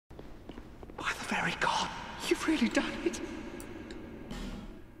very God, you've really done it.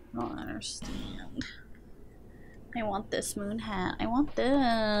 I don't understand. I want this moon hat. I want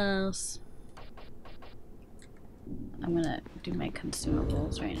this. I'm gonna do my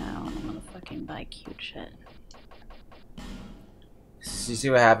consumables right now and I'm gonna fucking buy cute shit. So you see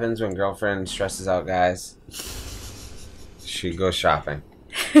what happens when girlfriend stresses out guys? She goes shopping.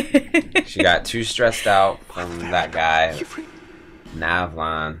 She got too stressed out from that guy,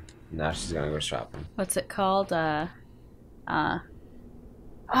 Navlon. Now she's gonna go shopping. What's it called? There's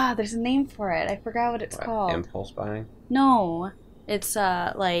a name for it. I forgot what it's called. Impulse buying? No, it's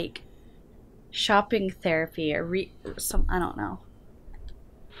like shopping therapy or some. I don't know.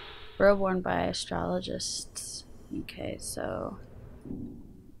 Bro worn by astrologists. Okay, so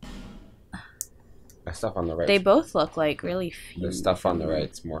that stuff on the right. They both look like really female. The stuff on the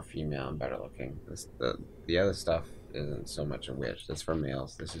right's more female and better looking. The other stuff isn't so much a witch. That's for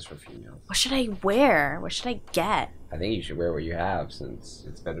males. This is for females. What should I wear? What should I get? I think you should wear what you have since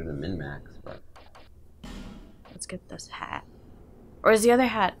it's better than min-max, but let's get this hat. Or is the other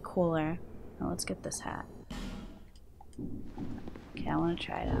hat cooler? No, let's get this hat. Okay, I want to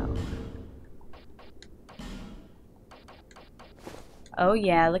try it out. Oh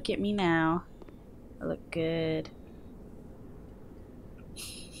yeah, look at me now. I look good.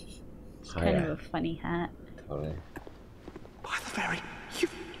 It's kind of a funny hat. Totally. By the very you.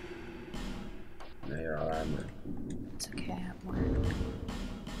 No, you're all right, man. It's okay, I have more.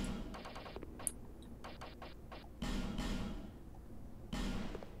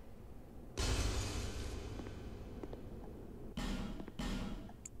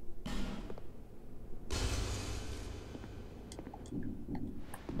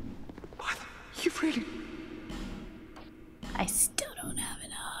 You've really. I still don't have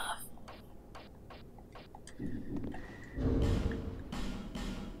enough.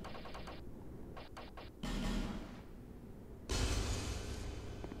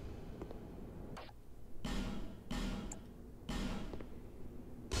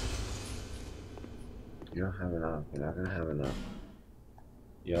 You don't have enough. You're not gonna have enough.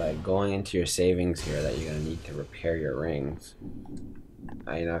 You're like going into your savings here that you're gonna need to repair your rings.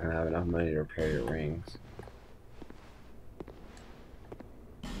 Now you're not gonna have enough money to repair your rings.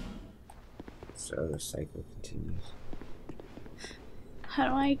 So the cycle continues. How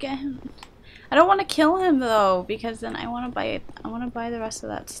do I get him? I don't want to kill him though, because then I want to buy it. I want to buy the rest of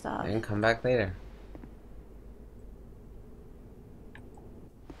that stuff. And come back later.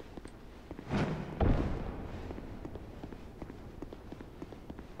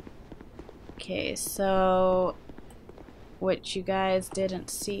 Okay, so what you guys didn't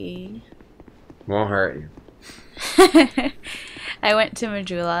see. Won't hurt you. I went to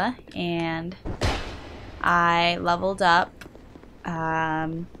Majula and I leveled up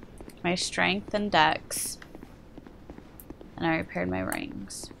my strength and dex, and I repaired my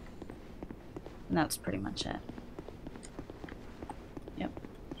rings, and that's pretty much it. Yep.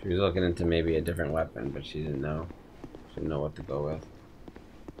 She was looking into maybe a different weapon, but she didn't know. She didn't know what to go with.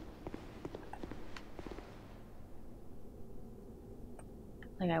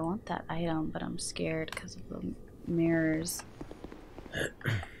 Like, I want that item, but I'm scared because of the mirrors.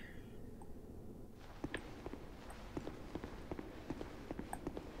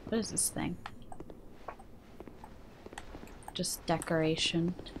 What is this thing? Just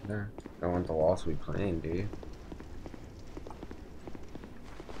decoration. Yeah. Don't want the walls to be plain, do you?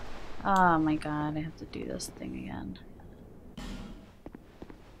 Oh my god, I have to do this thing again.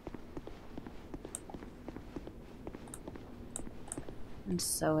 And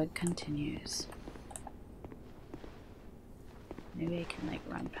so it continues. Maybe I can like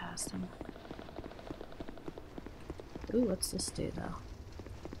run past him. Ooh, what's this do though?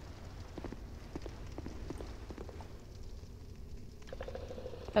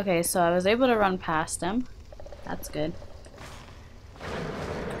 Okay, so I was able to run past him. That's good.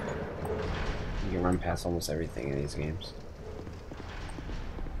 You can run past almost everything in these games.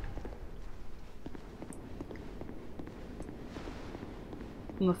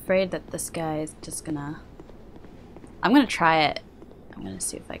 I'm afraid that this guy is just gonna... I'm gonna try it. I'm gonna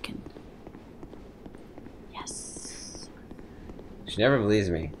see if I can... Yes. She never believes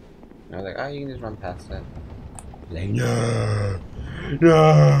me. I was like, oh, you can just run past it. She's like, no!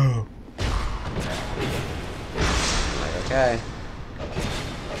 No! I'm like, okay.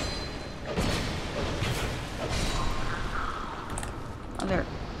 Oh, there.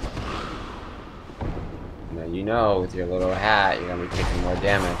 Now you know with your little hat you're gonna be taking more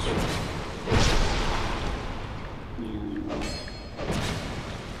damage.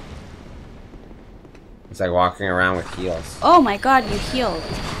 It's like walking around with heels. Oh my god, you healed.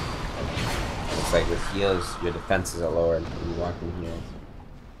 It's like with heels, your defenses are lowered when you walk in heels.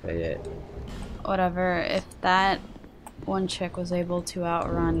 That's it. Whatever. If that one chick was able to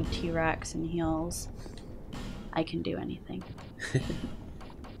outrun T-Rex in heels, I can do anything.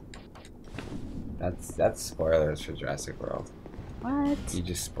 That's spoilers for Jurassic World. What? You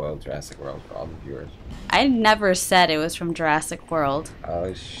just spoiled Jurassic World for all the viewers. I never said it was from Jurassic World.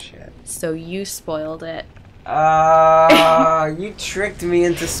 Oh shit. So you spoiled it. You tricked me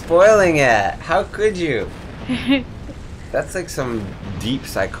into spoiling it. How could you? That's like some deep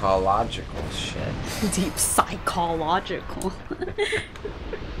psychological shit. Deep psychological.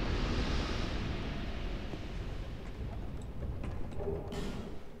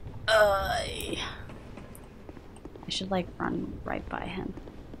 I should like run right by him.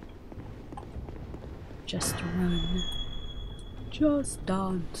 Just run. Just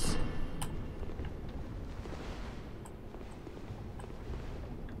dance.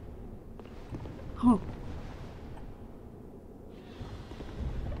 Oh.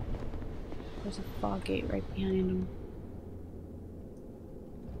 There's a fog gate right behind him.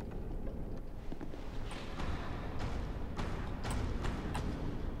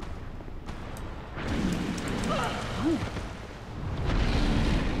 Oh.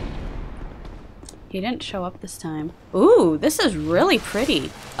 He didn't show up this time. Ooh, this is really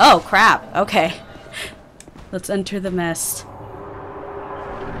pretty. Oh, crap. Okay. Let's enter the mist.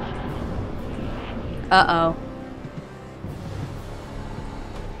 Uh-oh.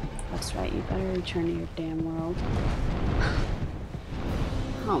 That's right, you better return to your damn world.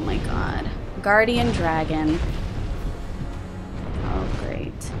 Oh my god. Guardian Dragon. Oh,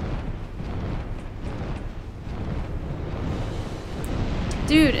 great.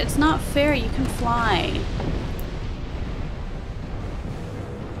 Dude, it's not fair. You can fly.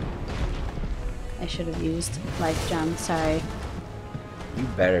 I should have used life gem. Sorry. You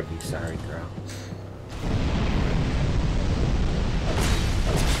better be sorry, girl.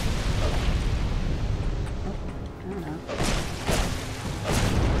 I don't know.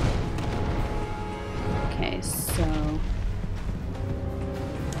 Okay, so...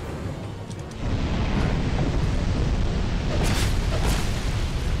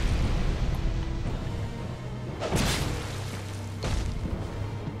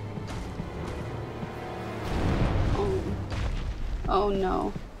 Oh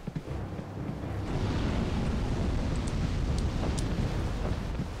no.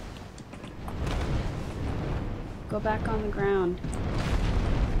 Go back on the ground.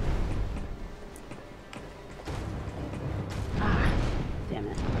 Ah, damn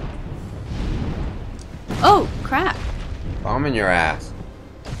it. Oh, crap. Bomb in your ass.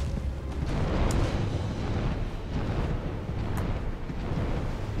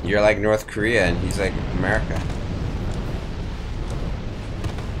 You're like North Korea and he's like America.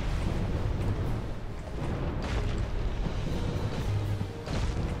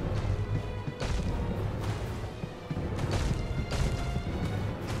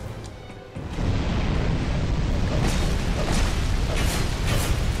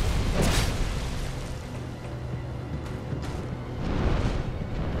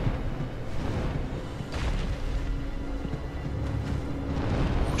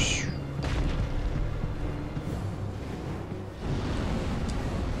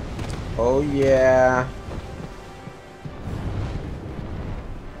 Oh yeah.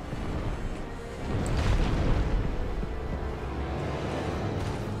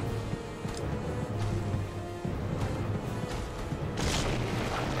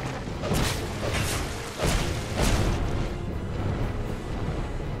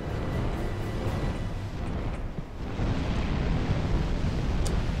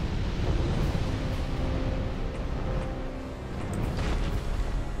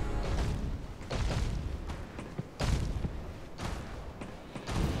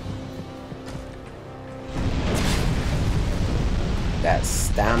 That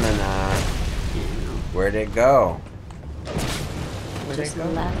stamina. Where'd it go? Where'd Just it go?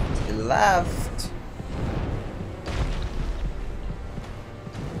 left. It left.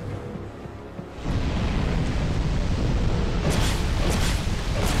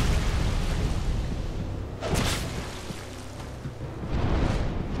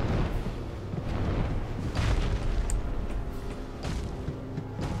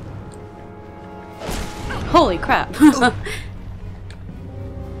 Holy crap.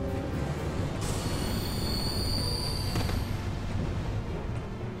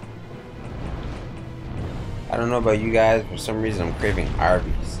 I don't know about you guys, for some reason I'm craving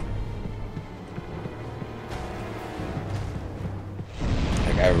Arby's.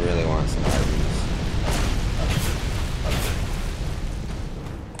 Like I really want some Arby's.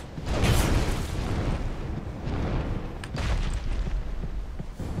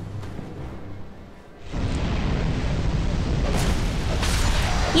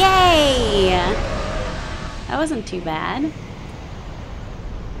 wasn't too bad.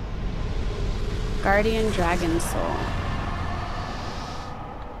 Guardian Dragon Soul.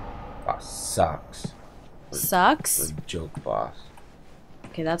 Boss sucks. Sucks? The joke boss.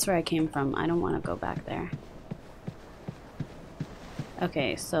 Okay, that's where I came from. I don't want to go back there.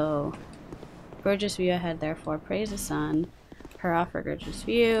 Okay, so gorgeous view ahead, therefore praise the sun. Hurrah for gorgeous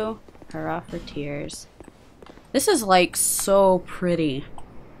view. Hurrah for tears. This is like so pretty.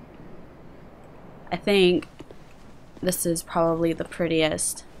 I think this is probably the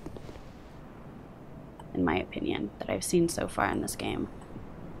prettiest, in my opinion, that I've seen so far in this game.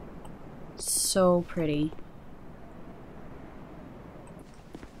 So pretty.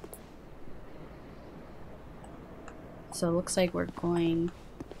 So it looks like we're going...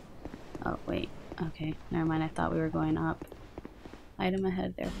 Oh, wait. Okay, never mind. I thought we were going up. Item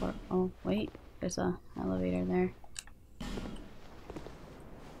ahead, therefore... Oh, wait. There's a elevator there.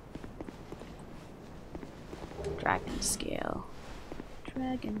 Dragon scale.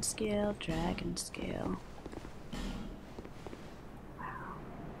 Dragon scale, dragon scale. Wow.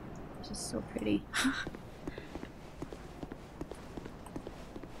 This is so pretty.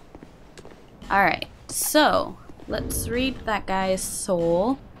 Alright, so let's read that guy's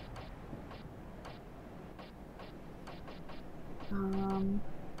soul.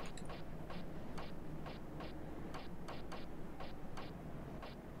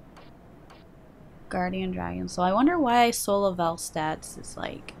 Guardian Dragon Soul. I wonder why Soul of Elstats is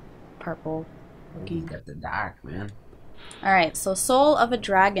like purple looking. Got the dark, man. Alright, so Soul of a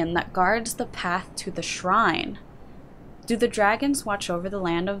Dragon that guards the path to the shrine. Do the dragons watch over the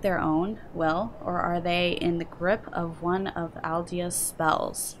land of their own will, or are they in the grip of one of Aldia's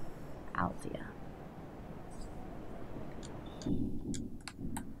spells? Aldia.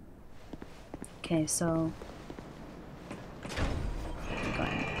 Okay, so we're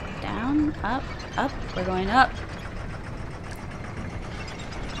going down, up, up. We're going up.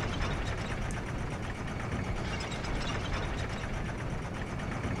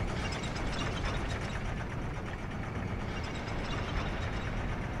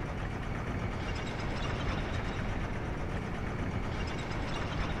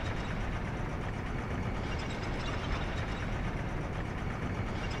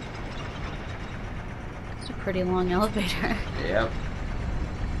 It's a pretty long elevator. Yep.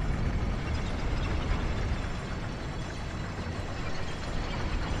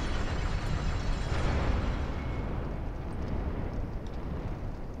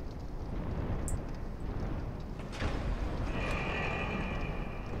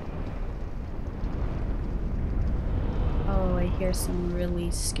 Oh, I hear some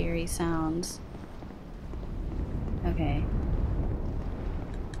really scary sounds. Okay.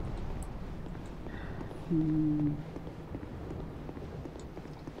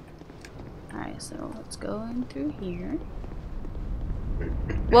 Alright, so let's go in through here.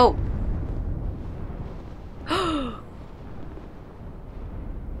 Whoa!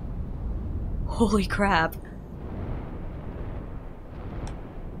 Holy crap.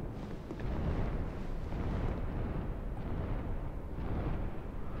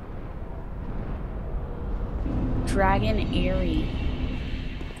 Dragon Airy.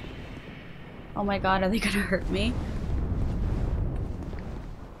 Oh my god, are they gonna hurt me?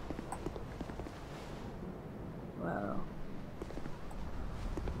 Whoa.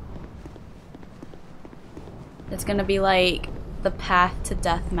 It's gonna be like the path to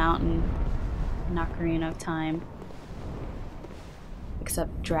Death Mountain in Ocarina of Time.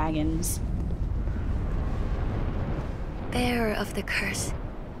 Except dragons. Bearer of the curse.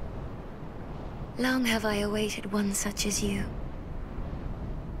 Long have I awaited one such as you.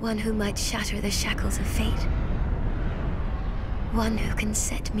 One who might shatter the shackles of fate. One who can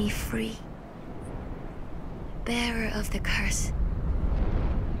set me free. Bearer of the curse.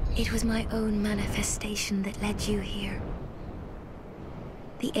 It was my own manifestation that led you here.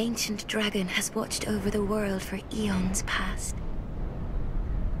 The ancient dragon has watched over the world for eons past.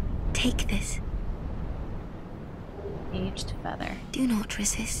 Take this. Aged feather. Do not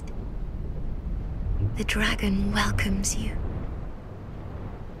resist. The dragon welcomes you.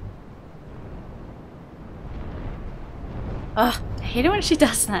 Ugh, I hate it when she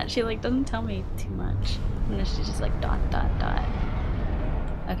does that. She like doesn't tell me too much. And then she's just like dot dot dot.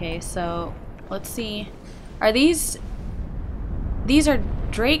 Okay, so let's see. Are these are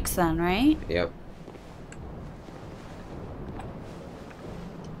drakes then, right? Yep.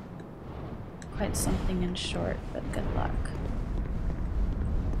 Quite something in short, but good luck.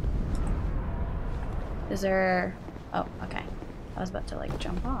 Is there... Oh, okay. I was about to like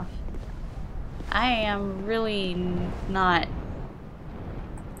jump off. I am really not...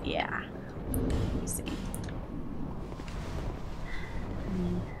 Yeah. Let me see.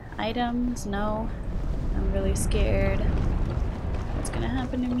 items? No. I'm really scared. What's gonna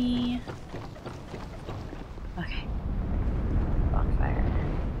happen to me? Okay. Bonfire.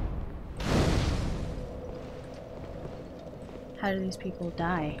 How do these people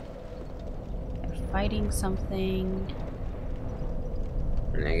die? They're fighting something.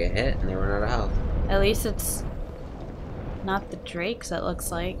 And they get hit and they run out of health. At least it's not the drakes, it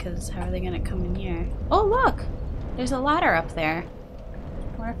looks like, because how are they gonna come in here? Oh, look! There's a ladder up there.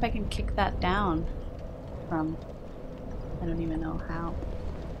 I wonder if I can kick that down from... I don't even know how.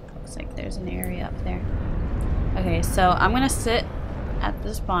 Looks like there's an area up there. Okay, so I'm gonna sit at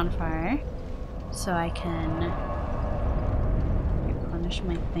this bonfire so I can replenish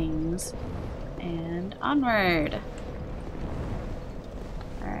my things. And onward!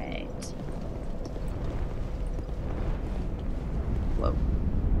 Alright. Whoa.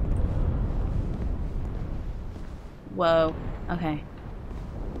 Whoa. Okay.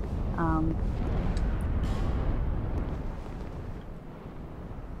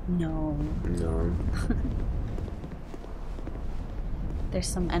 No. No. There's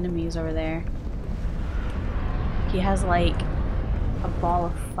some enemies over there. He has like a ball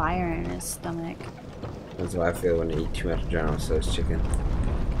of fire in his stomach. That's why I feel when I eat too much General Tso's chicken.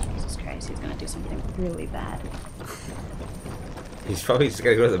 Jesus Christ, he's gonna do something really bad. He's probably just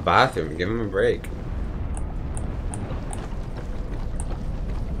gotta go to the bathroom. Give him a break.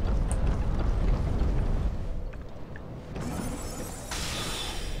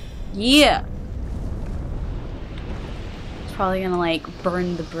 Yeah! He's probably gonna like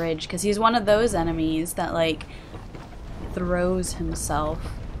burn the bridge because he's one of those enemies that like throws himself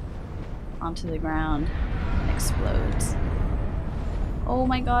onto the ground and explodes. Oh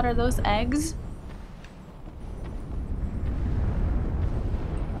my god, are those eggs?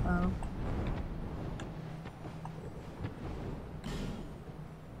 Uh-oh.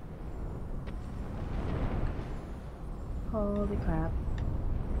 Holy crap.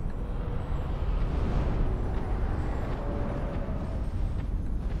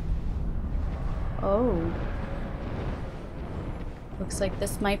 Oh. Looks like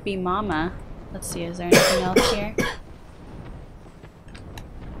this might be Mama. Let's see, is there anything else here?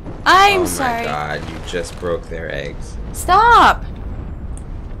 I'm sorry. Oh my god, you just broke their eggs. Stop!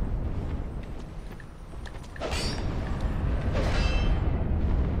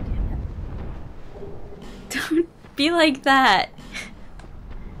 Don't be like that.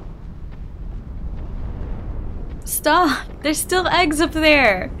 Stop! There's still eggs up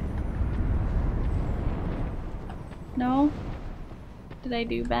there! No? Did I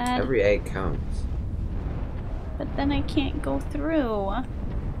do bad? Every egg counts. But then I can't go through.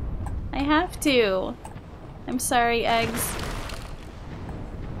 I have to. I'm sorry, eggs.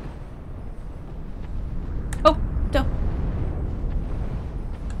 Oh, no.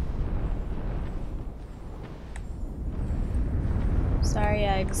 Sorry,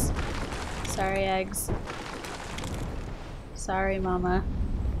 eggs. Sorry, eggs. Sorry, Mama.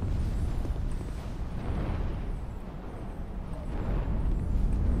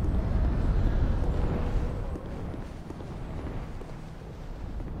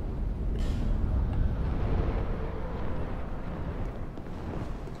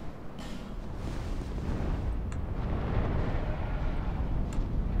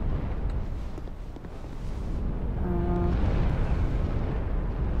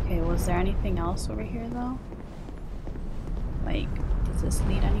 Is there anything else over here though? Like, does this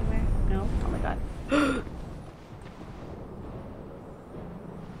lead anywhere? No? Oh my god.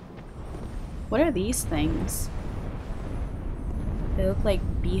 What are these things? They look like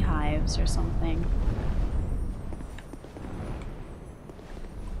beehives or something.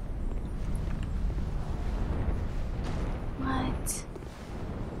 What?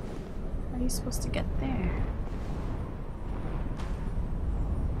 How are you supposed to get there?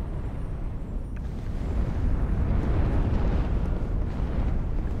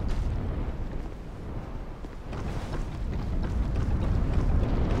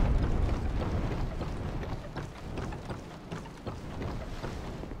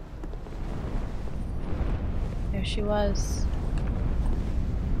 There she was.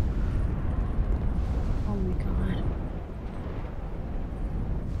 Oh my god.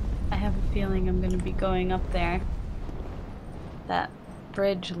 I have a feeling I'm gonna be going up there. That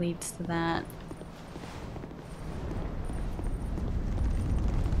bridge leads to that.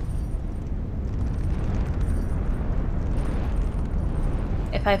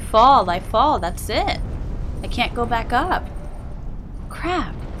 If I fall, I fall. That's it. I can't go back up.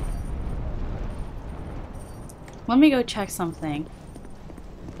 Crap. Let me go check something.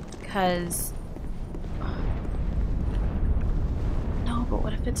 Because... No, but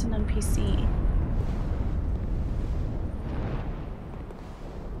what if it's an NPC?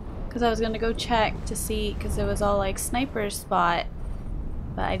 Because I was gonna go check to see, because it was all like sniper spot,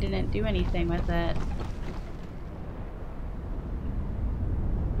 but I didn't do anything with it.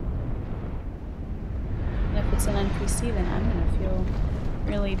 And if it's an NPC, then I'm gonna feel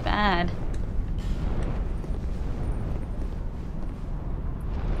really bad.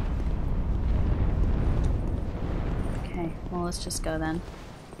 Okay, well let's just go then.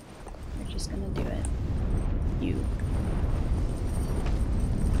 We're just gonna do it. You.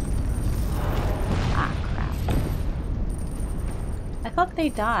 Ah, crap. I thought they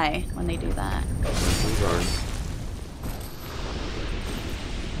die when they do that.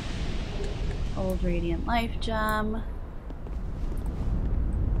 Old Radiant Life Gem.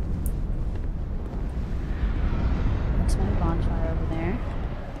 That's my bonfire over there.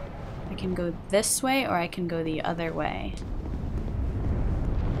 I can go this way or I can go the other way.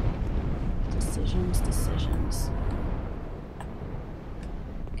 Decisions, decisions.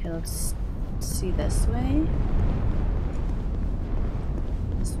 Okay, let's see this way.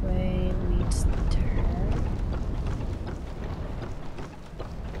 This way leads to her.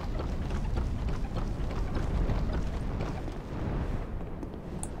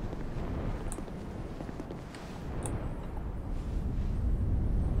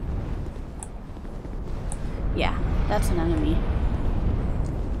 Yeah, that's an enemy.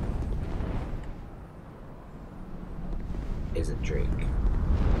 Is it Drake?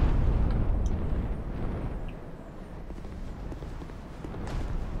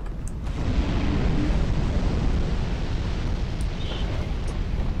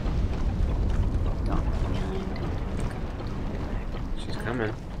 Don't look behind. She's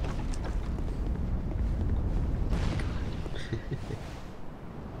coming.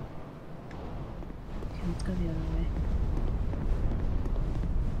 Okay, let's go the other way.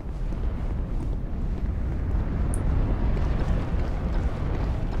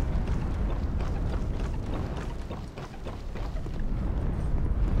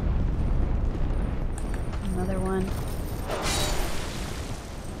 Another one.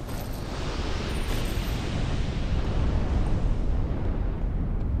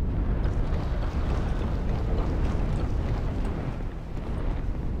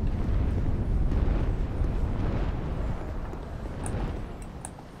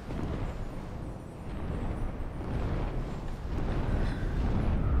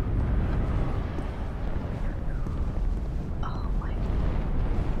 Oh my.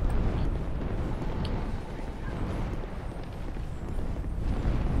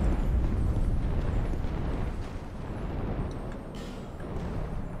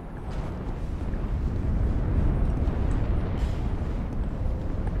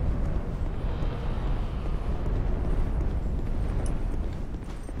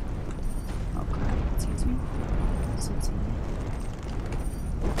 Oh crap, excuse me. Does it see me?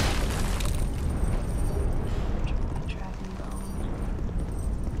 Dragon bone.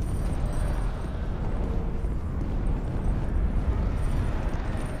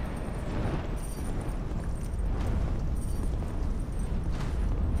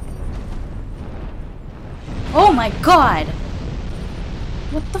 Oh my god!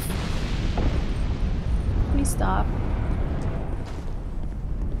 What the f— Please stop.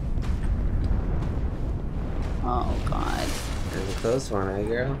 Oh god. There's a close one, eh,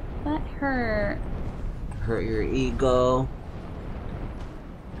 girl? That hurt. Hurt your ego.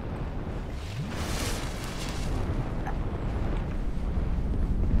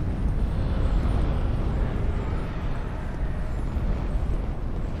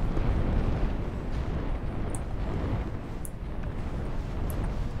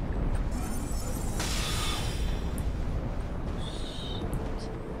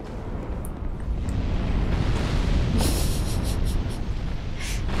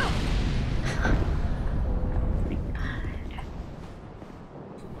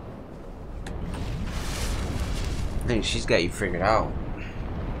 I think she's got you figured out.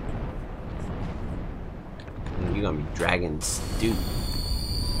 You're gonna be dragon stew.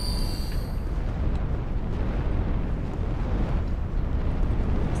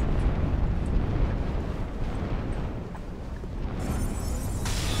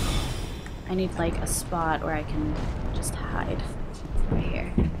 I need like a spot where I can just hide. Right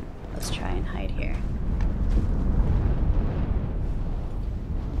here. Let's try and hide here.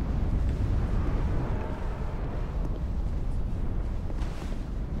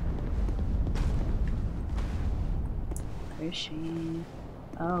 Where is she?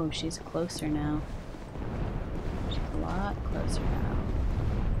 Oh, she's closer now. She's a lot closer now.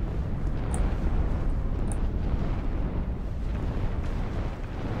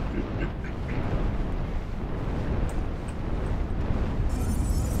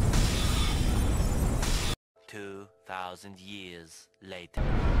 2,000 years later.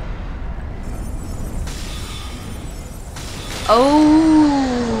 Oh!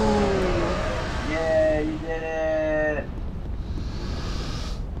 Yeah, you did it!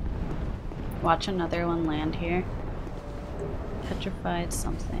 Watch another one land here. Petrified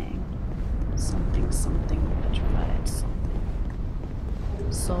something. Something, something, petrified something.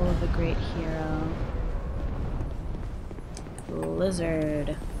 Soul of a great hero.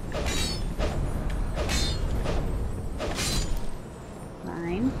 Lizard.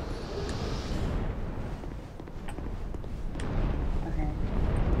 Fine. Okay.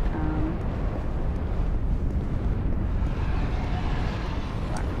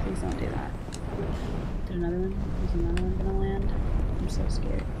 Fuck, please don't do that. Did another one? Is another one gonna land? I'm so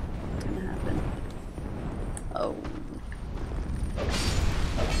scared. What's gonna happen? Oh.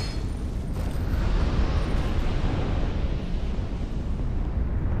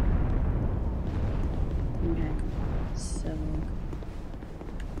 Okay. So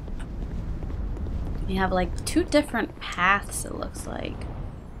we have like 2 different paths, it looks like.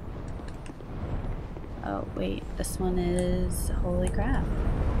 Oh wait, this one is holy crap.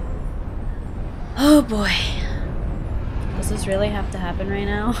 Oh boy. Does this really have to happen right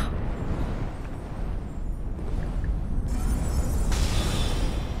now?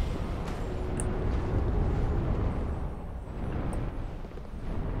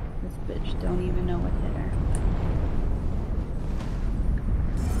 This bitch don't even know what hit her.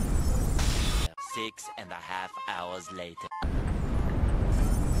 6.5 hours later.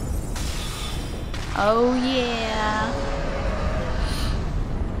 Oh yeah.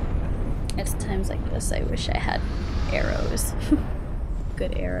 It's times like this I wish I had arrows.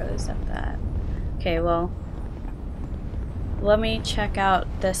 Good arrows at that. Okay, well, let me check out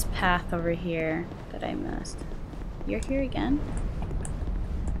this path over here that I missed. You're here again?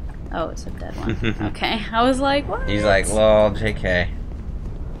 Oh, it's a dead one. Okay, I was like, what? He's like, lol, JK.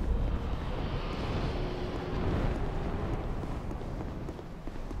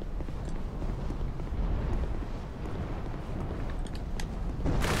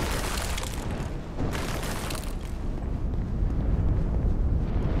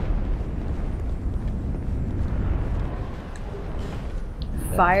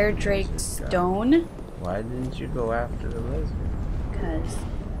 Fire Drake Stone? Why didn't you go after the lizard? Because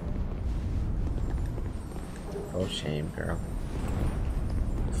Full shame, girl.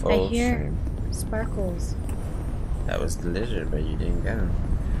 I Full hear shame. sparkles. That was the lizard, but you didn't get him.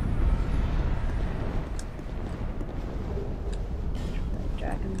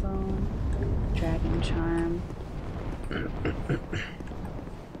 Dragon Bone, Dragon Charm.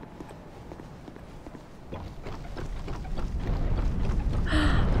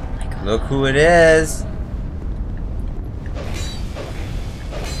 Look who it is!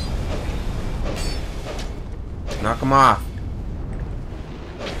 Knock him off.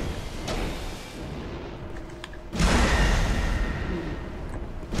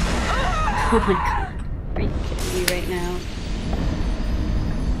 Oh my god. Are you kidding me right now?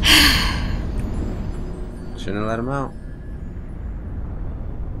 Shouldn't have let him out.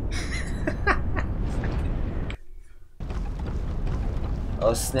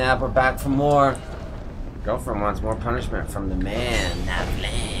 Oh snap, we're back for more. Girlfriend wants more punishment from the man,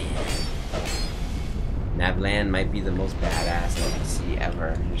 Navland. Navland might be the most badass NPC ever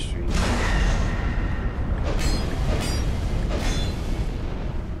in history.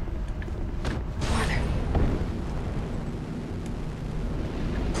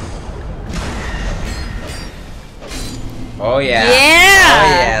 Oh yeah. Yeah! Oh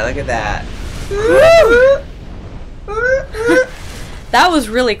yeah, look at that. That was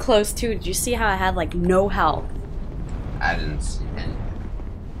really close too. Did you see how I had like no health? I didn't see any.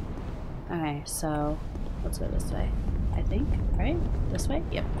 Okay, so let's go this way. I think, right? This way?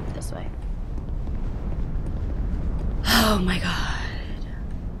 Yep, this way. Oh my god.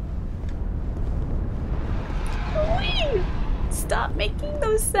 Wait! Stop making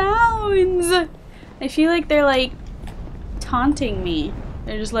those sounds! I feel like they're like taunting me.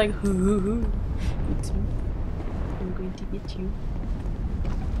 They're just like, hoo hoo hoo. It's me. I'm going to get you.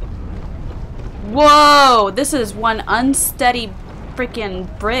 Whoa! This is one unsteady freaking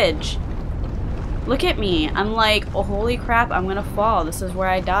bridge. Look at me. I'm like, oh holy crap, I'm gonna fall. This is where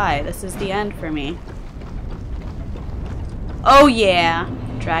I die. This is the end for me. Oh yeah.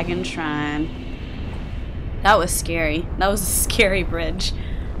 Dragon Shrine. That was scary. That was a scary bridge.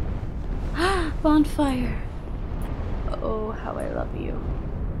 Bonfire. Oh, how I love you.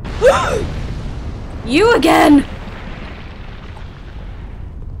 You again!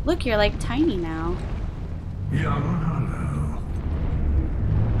 Look, you're like tiny now. Young Hollow,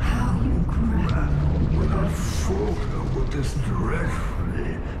 how you grapple with a fallen this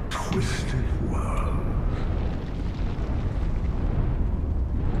dreadfully twisted world.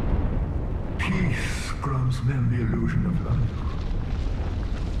 Peace grants men the illusion of life.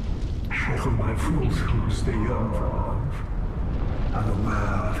 Shackled by falsehoods, they yearn for love,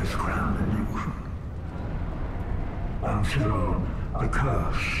 unaware of its grand illusion. Until the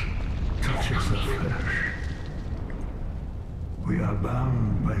curse touches their flesh. We are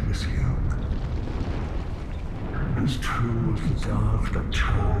bound by this yoke. As true as the dark that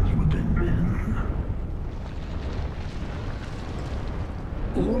churns within men.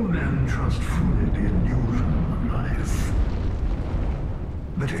 All men trust fully the illusion of life.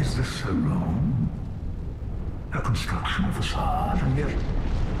 But is this so wrong? A construction of facade, and yet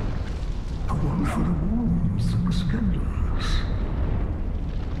a world full of warmth and resplendence.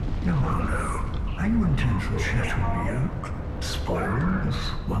 Now, hello. Are you intent on shattering the yoke? Spoiling this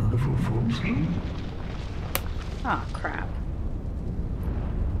wonderful falsehood? Oh, crap.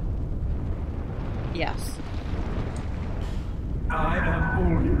 Yes. I am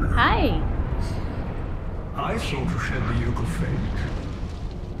all you. Hi. I sought to shed the yoke of fate.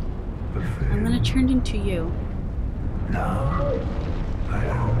 But I'm gonna turn into you. now, I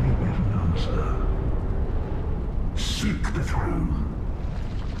only get an answer. Seek the throne.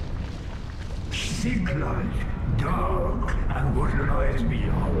 Seek light, dark, and what lies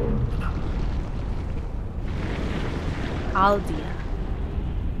beyond. Aldea.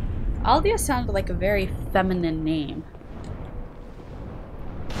 Aldea sounded like a very feminine name.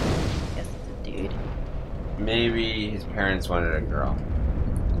 Guess it's a dude. Maybe his parents wanted a girl.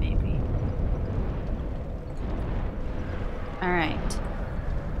 Maybe. Alright.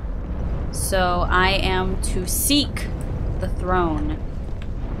 So I am to seek the throne.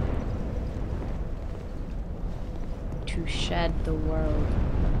 To shed the world.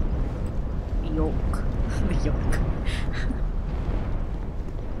 Yoke. The yoke.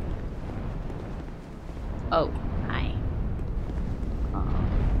 Oh, hi. Oh.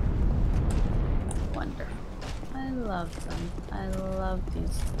 Wonderful. I love them. I love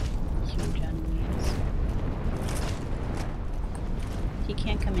these huge enemies. You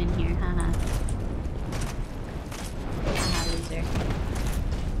can't come in here, haha. Haha, loser.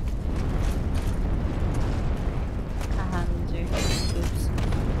 Haha, loser. Oops.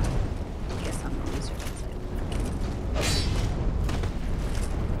 I guess I'm a loser because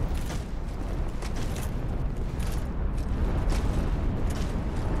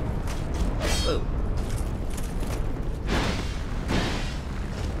whoa.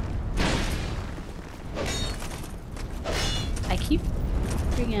 I keep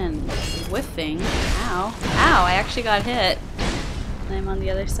friggin' whiffing. Ow. Ow, I actually got hit. And I'm on the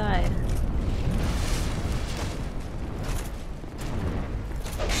other side.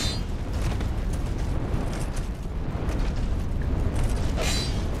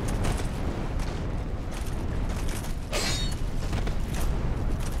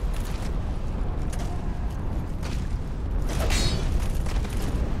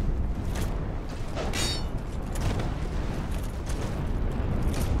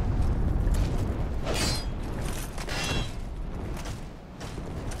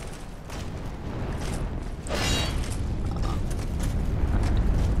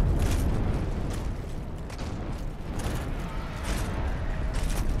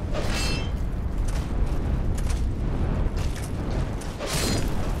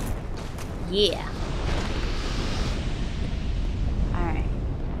 Yeah. Alright.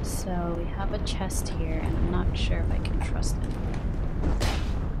 So we have a chest here, and I'm not sure if I can trust it.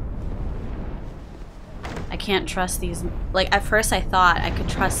 I can't trust these. Like, at first I thought I could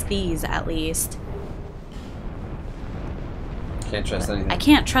trust these at least. Can't trust anything. I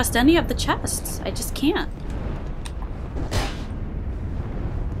can't trust any of the chests. I just can't.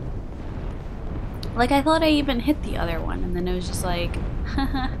 Like, I thought I even hit the other one, and then it was just like,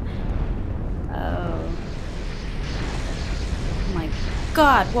 oh. Oh my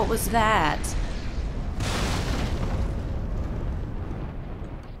god, what was that?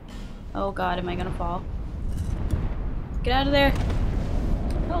 Oh god, am I gonna fall? Get out of there!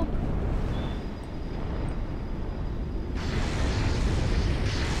 Help!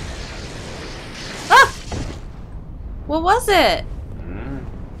 Ah! What was it?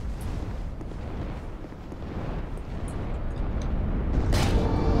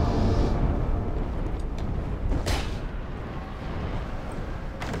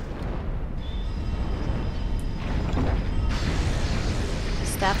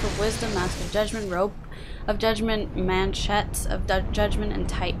 Staff of Wisdom, Master of Judgment, Rope of Judgment, Manchettes of Judgment, and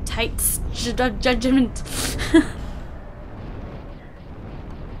Tights Judgment.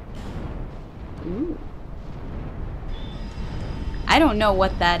 Ooh. I don't know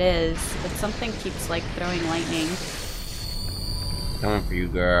what that is, but something keeps like throwing lightning. Coming for you,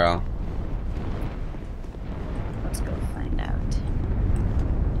 girl. Let's go find out.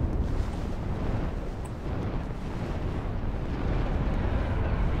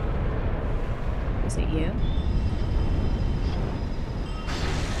 Is it you?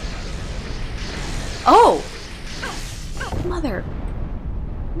 Oh! Mother.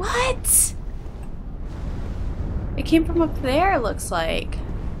 What? It came from up there, looks like.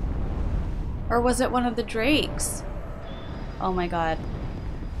 Or was it one of the drakes? Oh my god.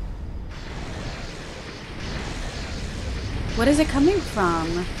 What is it coming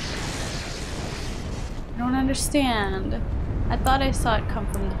from? I don't understand. I thought I saw it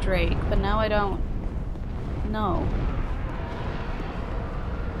come from the drake, but now I don't know.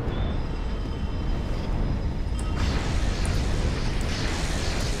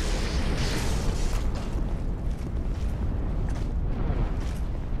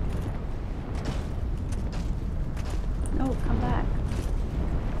 No, come back.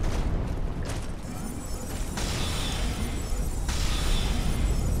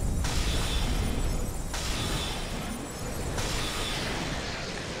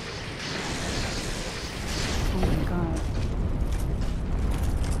 Oh my god.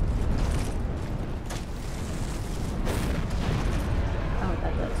 Oh,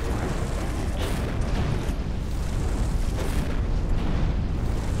 that does more damage.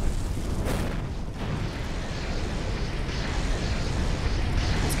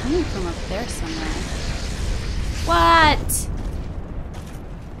 It's coming from up there somewhere. What?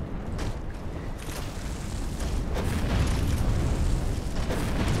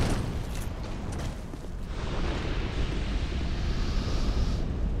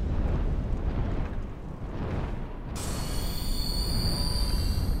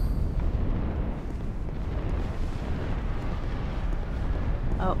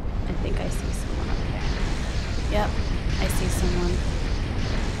 Oh, I think I see someone up there. Yep, I see someone.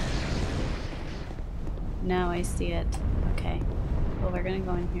 Now I see it. Okay. Well, we're gonna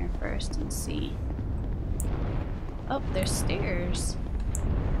go in here first and see. Oh, there's stairs.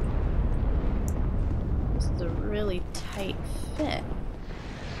 This is a really tight fit.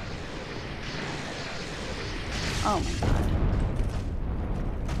 Oh my god.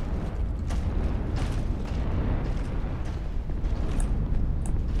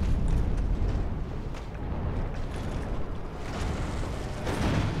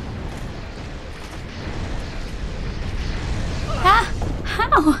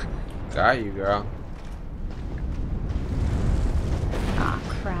 How? Got you, girl. Ah,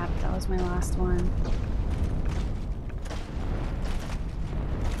 crap. That was my last one.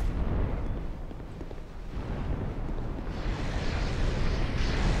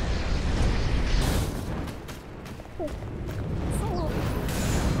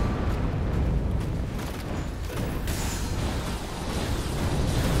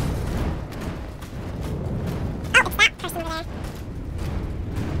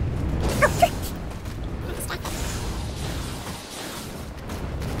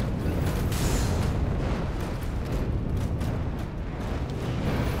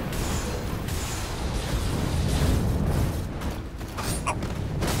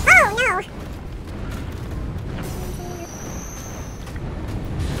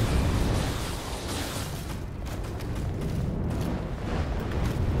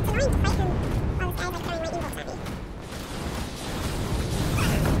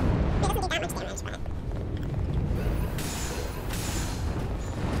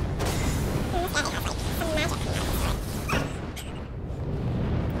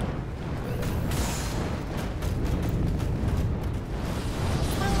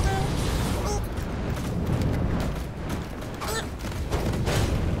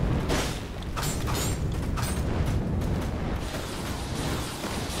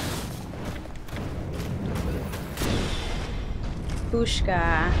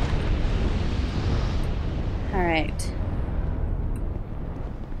 Pushka. Alright.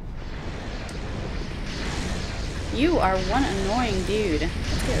 You are one annoying dude.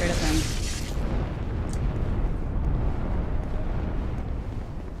 Let's get rid of him.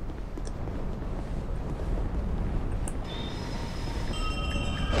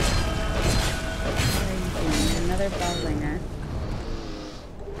 Another bell ringer.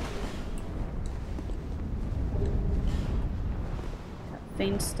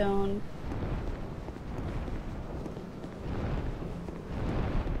 Stone.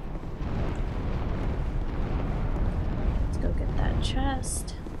 Let's go get that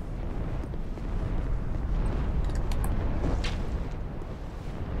chest.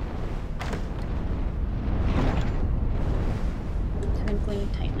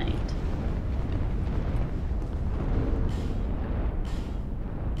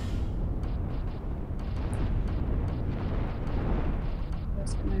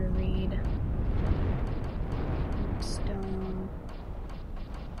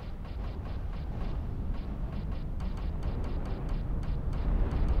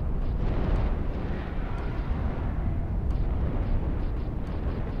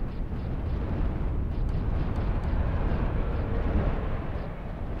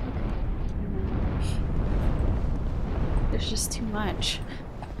 just too much.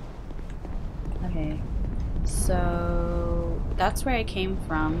 Okay, so that's where I came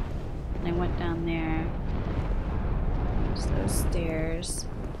from. And I went down there. There's those stairs.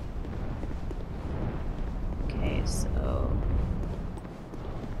 Okay, so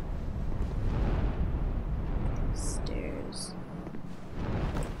stairs.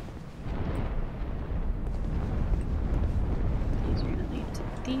 These are gonna lead to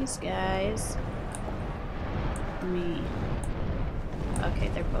these guys. Me. Okay,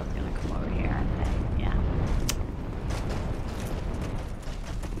 they're both gonna come over here, aren't they? Yeah.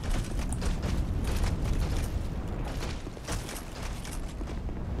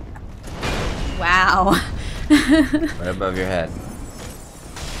 Wow. Right above your head.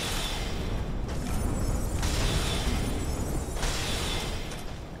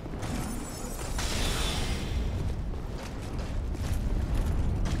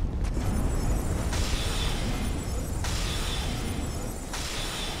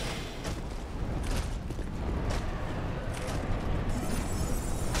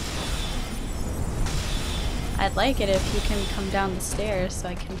 I'd like it if you can come down the stairs so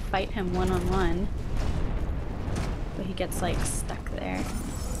I can fight him one-on-one. But he gets like stuck there.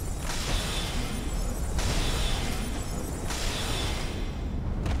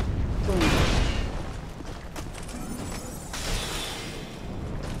 Boom.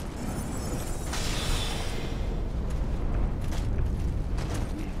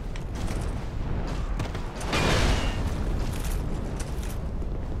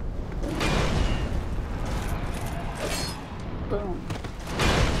 Boom.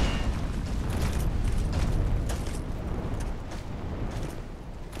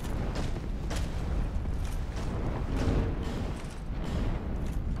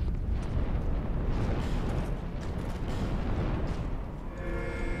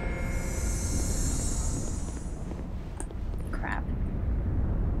 Crap.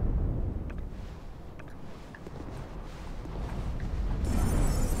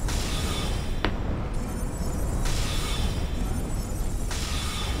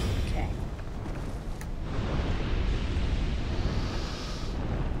 Okay.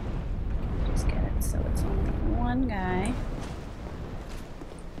 Just get it so it's only one guy.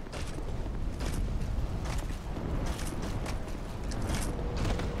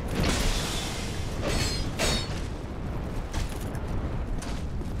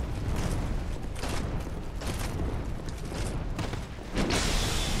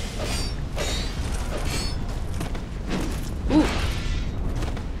 Ooh.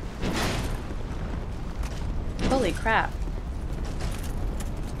 Holy crap.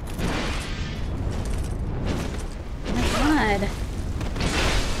 Oh my god.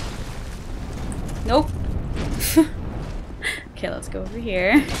 Nope. Okay, let's go over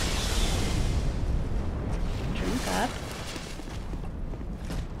here. Drink up.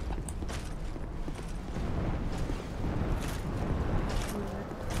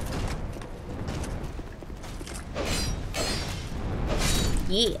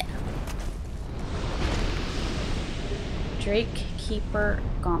 Yeah. Drake Keeper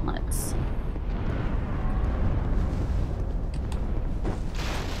Gauntlets. Do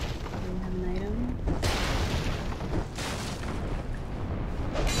we have an item?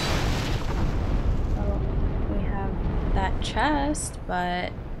 Oh, we have that chest,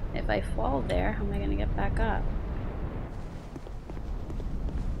 but if I fall there, how am I gonna get back up?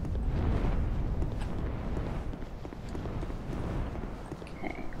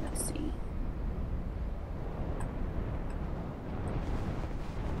 Okay, let's see.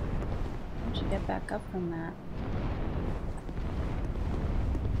 How'd you get back up from that?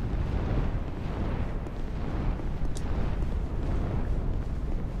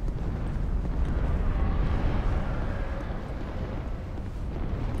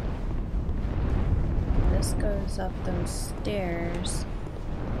 This goes up those stairs.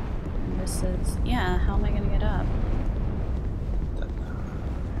 And this is, yeah, how am I gonna get up?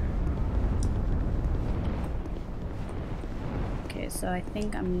 Okay, so I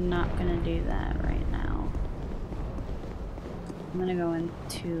think I'm not gonna do that right now. I'm gonna go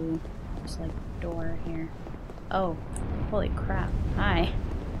into this like door here. Oh, holy crap. Hi.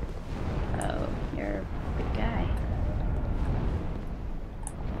 Oh, you're a big guy.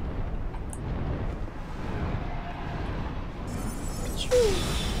 Achoo!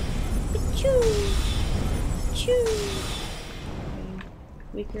 Achoo! Achoo! Are you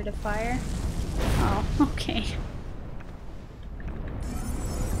weaker to fire? Oh, okay.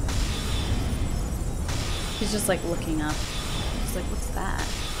 He's just like looking up. He's like, what's that?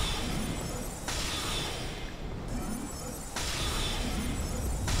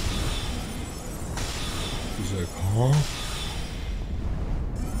 He's like, huh?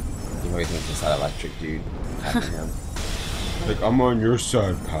 know he thinks it's that electric dude tapping him. Like, I'm on your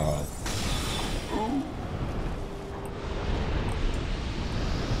side, pal.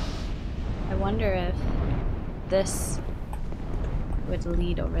 I wonder if this would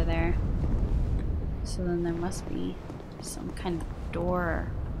lead over there. So then there must be some kind of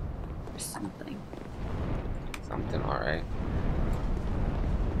door or something. Something, alright.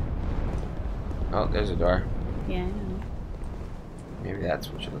 Oh, there's a door. Yeah, I know. Maybe that's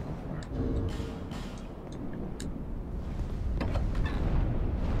what you're looking for.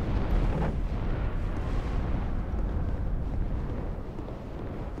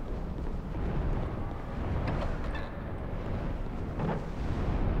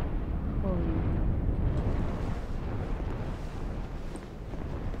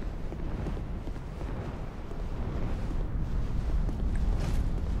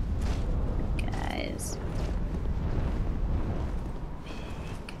 Guys.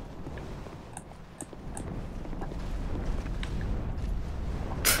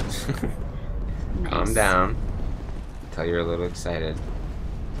 Calm down. Tell you're a little excited.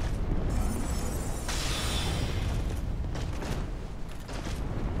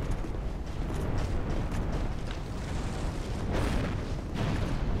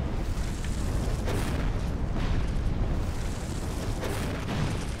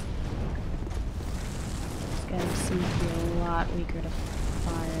 This guy seems to be a lot weaker to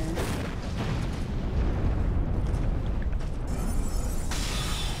fire.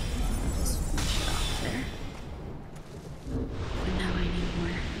 Just finish it off there. But now I need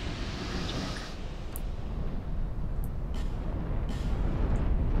more magic.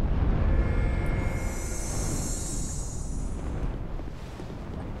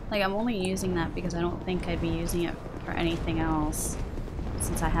 Like, I'm only using that because I don't think I'd be using it for anything else.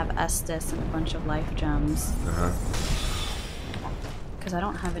 Since I have Estus and a bunch of life gems. Uh-huh. Because I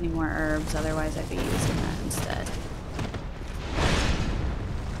don't have any more herbs, otherwise I'd be using that instead.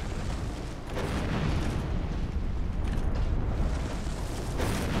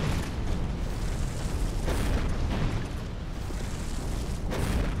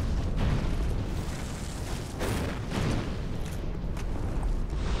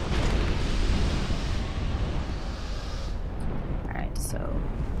 Alright, so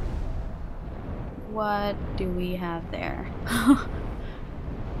what do we have there?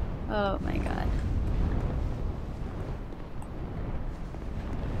 Oh my god.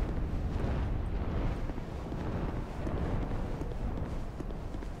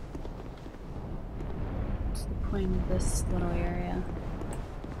 What's the point of this little area?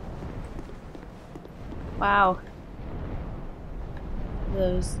 Wow.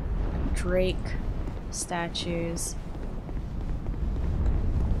 Those Drake statues.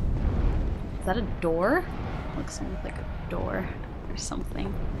 Is that a door? Looks almost like a door or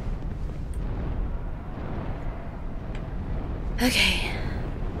something. Okay.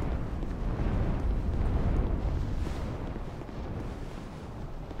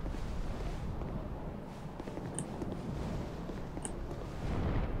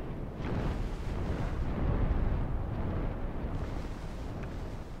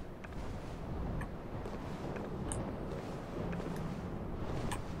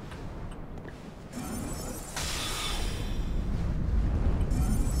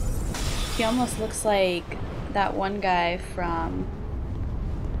 He almost looks like that one guy from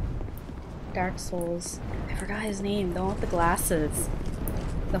Dark Souls. I forgot his name. The one with the glasses.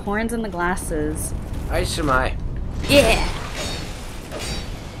 The horns and the glasses. Hi, Shemai. Yeah!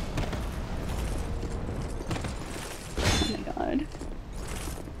 Oh my god.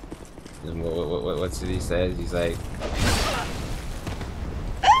 What's it he says? He's like...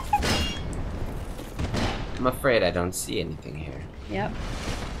 I'm afraid I don't see anything here. Yep.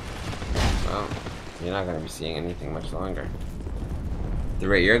 Well, you're not going to be seeing anything much longer. The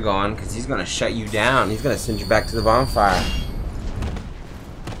rate you're going, because he's going to shut you down. He's going to send you back to the bonfire.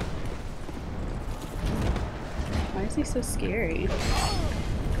 Why is he so scary?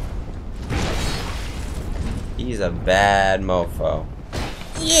 He's a bad mofo.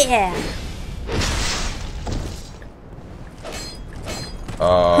 Yeah!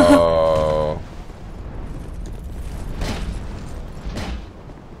 Oh.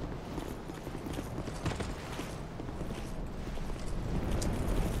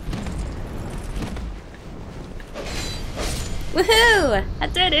 Woohoo! I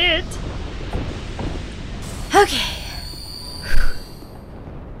did it! Okay.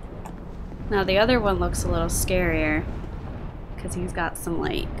 Now the other one looks a little scarier. Because he's got some,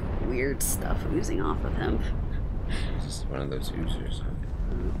 like, weird stuff oozing off of him. Just one of those oozers.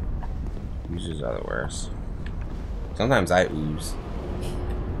 Oozers are the worst. Sometimes I ooze.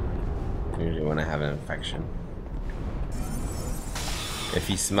 Usually when I have an infection. If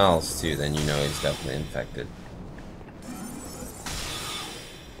he smells too, then you know he's definitely infected.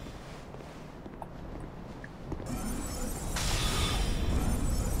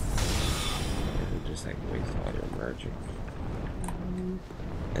 Just like waste all your merging.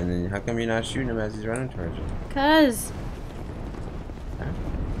 And then how come you're not shooting him as he's running towards you? Cause. Okay.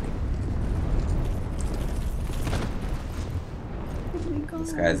 Oh my God.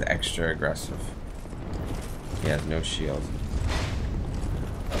 This guy's extra aggressive. He has no shield.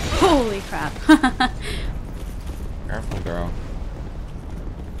 Holy crap. Careful, girl.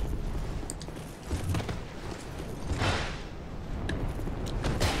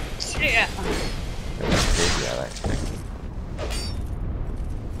 Yeah. That's crazy how that connected.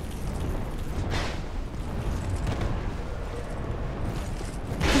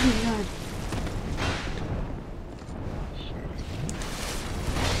 Oh my God.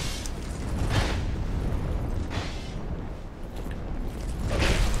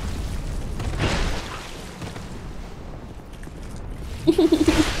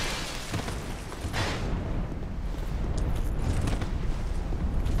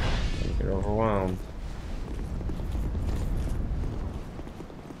 Don't get overwhelmed.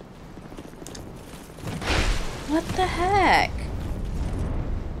 What the heck?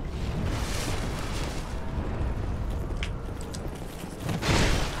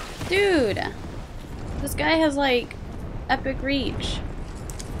 Dude, this guy has like epic reach.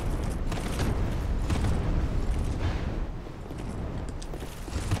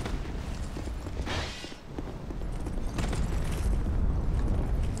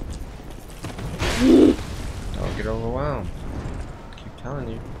 Don't get overwhelmed. Keep telling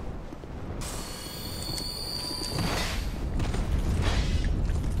you.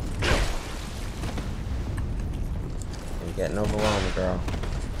 You're getting overwhelmed, girl.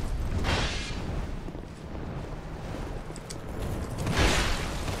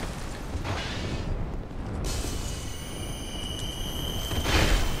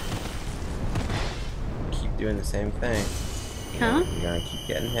 Keep doing the same thing. Huh? You're gonna keep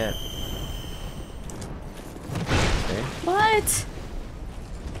getting hit. See? What?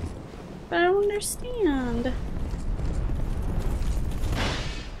 But I don't understand.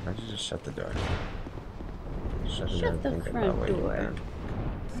 Why'd you just shut the door? Shut Shut the and think front about what you've door. done.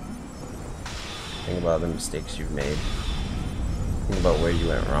 Think about the mistakes you've made. Think about where you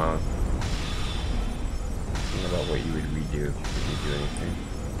went wrong. Think about what you would redo if you could redo anything.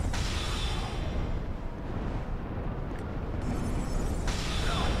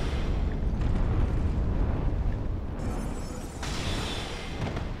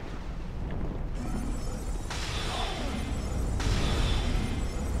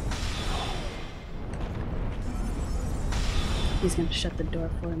 He's gonna shut the door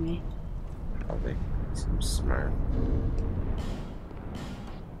for me. Probably seems smart.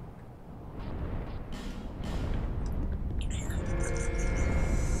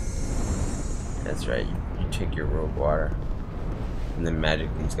 That's right, you take your rogue water. And then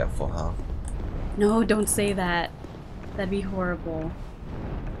magically he's got full health. No, don't say that. That'd be horrible.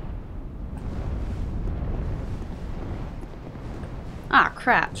 Ah,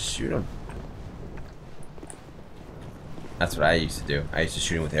 crap. Just shoot him. That's what I used to do. I used to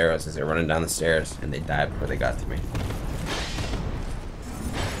shoot him with arrows as they're running down the stairs, and they died before they got to me.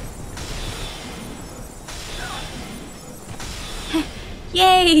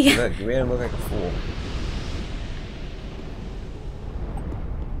 Yay! Look, you made him look like a fool.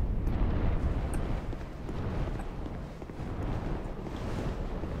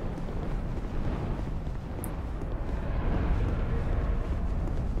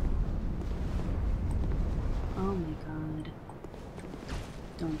 Oh my God.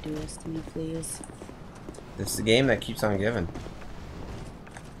 Don't do this to me, please. This is a game that keeps on giving.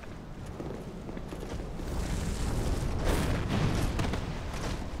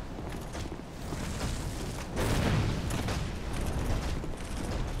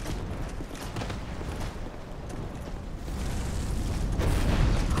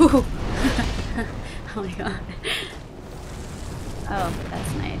 Whew. Oh my God. Oh,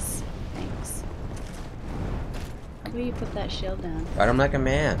 that's nice. Thanks. How about you put that shield down? Fight him like a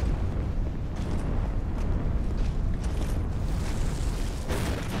man.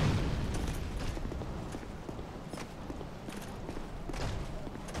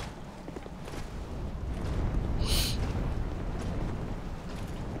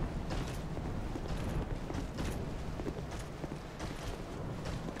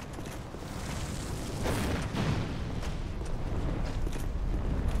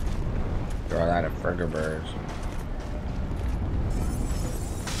 Throw that at burger birds.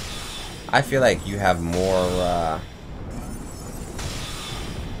 I feel like you have more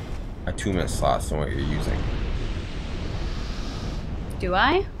attunement slots than what you're using. Do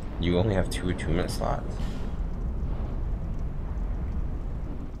I? You only have 2 attunement slots.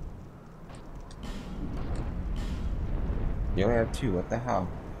 You only have 2. What the hell?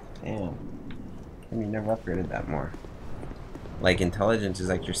 Damn. I mean, you never upgraded that more. Like, intelligence is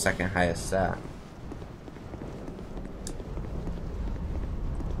like your second highest stat.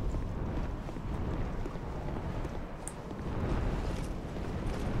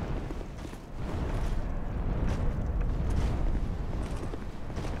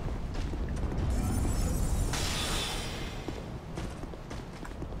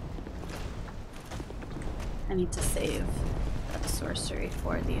 I need to save that sorcery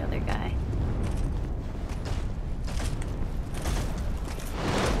for the other guy.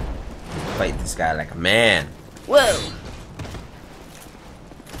 Fight this guy like a man. Whoa!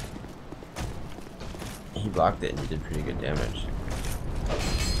 He blocked it and he did pretty good damage.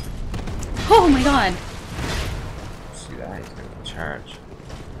 Oh my god! See that? He's gonna charge.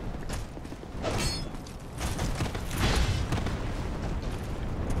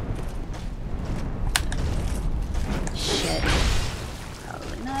 Shit.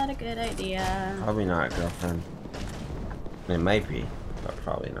 Probably not a good idea. Probably not, girlfriend. It might be, but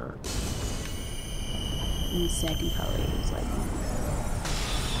probably not. Let me see, I can probably use like one.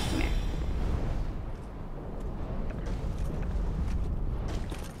 Come here.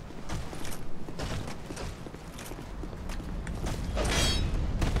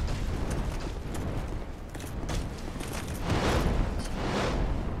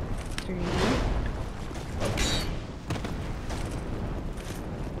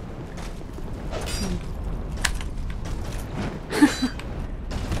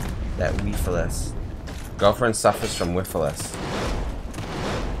 That weefulus. Girlfriend suffers from whiffulus.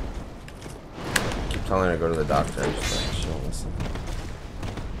 Keep telling her to go to the doctor. She's like, she won't listen.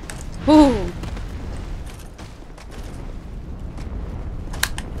 Ooh!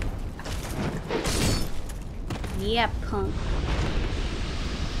 Yeah, punk.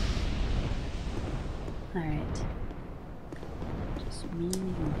 Alright. Just me and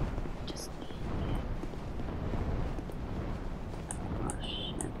you. Just me and you. Oh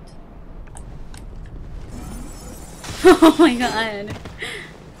shit. Oh my god.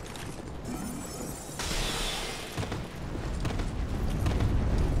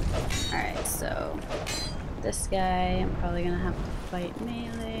 Alright, so this guy I'm probably gonna have to fight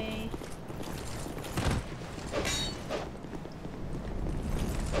melee.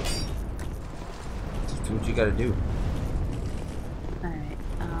 Just do what you gotta do. Alright,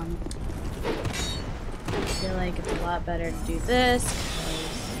 I feel like it's a lot better to do this because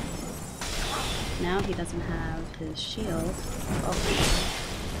now he doesn't have his shield. Oh,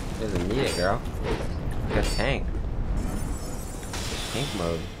 He doesn't need it, girl. You got tank. Tank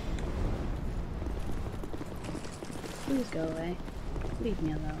mode. please go away. Leave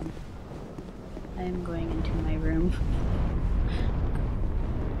me alone. I am going into my room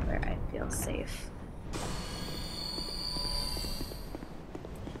where I feel safe.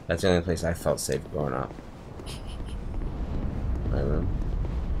 That's the only place I felt safe growing up. My room.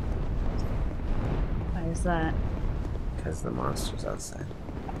 Why is that? Because the monster's outside.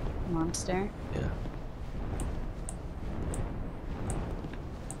 Monster? Yeah.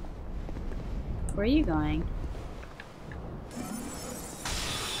 Where are you going?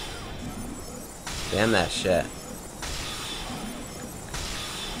 Damn that shit.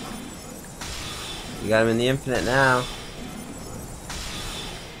 You got him in the infinite now.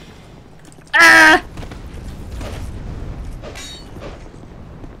 Ah!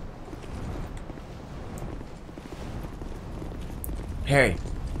 Harry.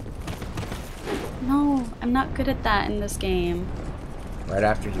 No, I'm not good at that in this game. Right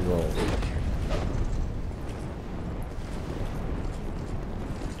after he rolls.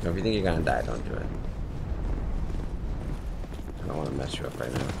 If you think you're gonna die, don't do it. I don't want to mess you up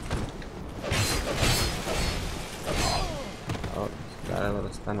right now. Oh, got a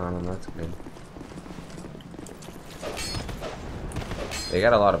little stun on him, that's good. They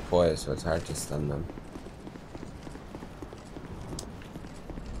got a lot of poise, so it's hard to stun them.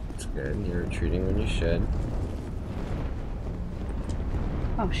 That's good, you're retreating when you should.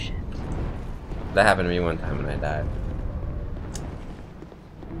 Oh shit. That happened to me one time when I died.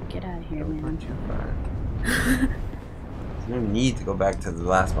 Get out of here, Don't man. go too far. There's no need to go back to the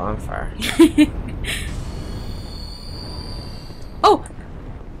last bonfire. Oh!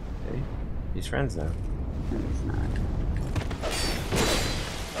 See? He's friends now. No, he's not.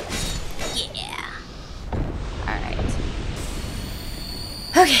 Yeah. Alright.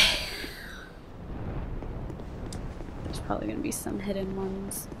 Okay. probably gonna be some hidden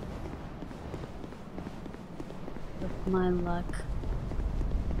ones. With my luck.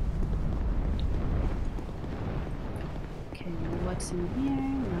 Okay, what's in here?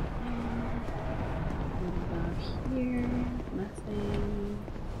 Nothing. What about here? Nothing.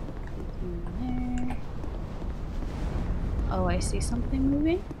 Nothing there. Oh, I see something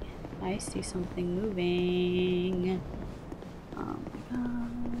moving. I see something moving. Oh my god.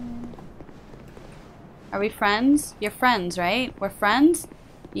 Are we friends? You're friends, right? We're friends?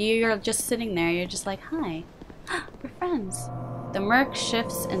 You're just sitting there. You're just like, hi. We're friends. The murk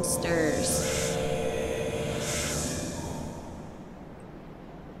shifts and stirs.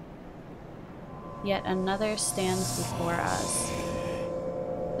 Yet another stands before us.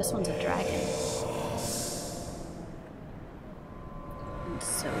 This one's a dragon. It's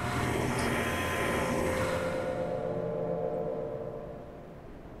so cute.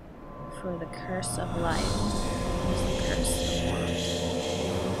 For the curse of life. Here's the curse of want.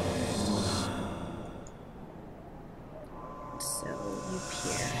 So you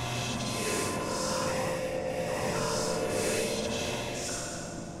peer.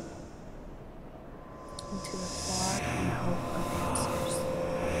 Into the fog in hope of answers.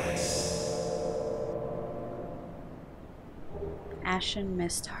 Ashen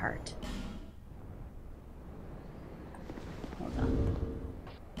mist heart. Hold on.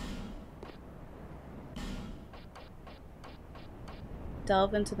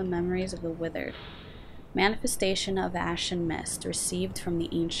 Delve into the memories of the withered. Manifestation of ashen mist received from the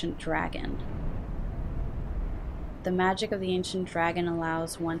ancient dragon. The magic of the ancient dragon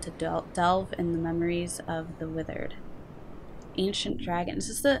allows one to delve in the memories of the withered. Ancient dragon. Is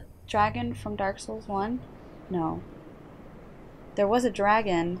this the dragon from Dark Souls 1? No. There was a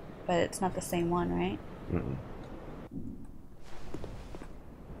dragon, but it's not the same one, right? Mm-mm.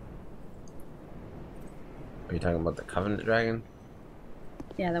 Are you talking about the Covenant dragon?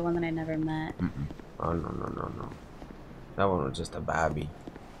 Yeah, the one that I never met. Mm-mm. Oh, no. That one was just a Bobby.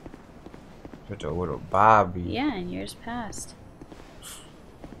 Just a little Bobby. Yeah, in years past.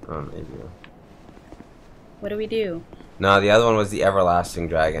 Oh, maybe. What do we do? No, the other one was the Everlasting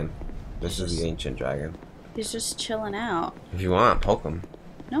Dragon. This is the Ancient Dragon. He's just chilling out. If you want, poke him.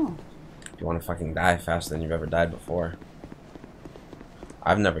 No. If you want to fucking die faster than you've ever died before.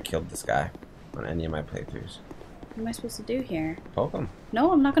 I've never killed this guy on any of my playthroughs. What am I supposed to do here? Poke him.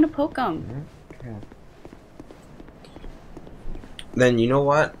 No, I'm not gonna poke him. Okay. Then you know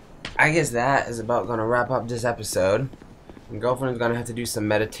what? I guess that is about gonna wrap up this episode. My girlfriend's gonna have to do some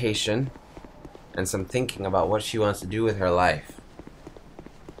meditation and some thinking about what she wants to do with her life.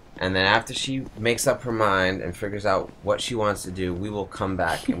 And then after she makes up her mind and figures out what she wants to do, we will come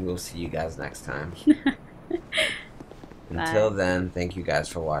back and we'll see you guys next time. Until then, thank you guys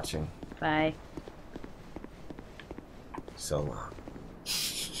for watching. Bye. So long.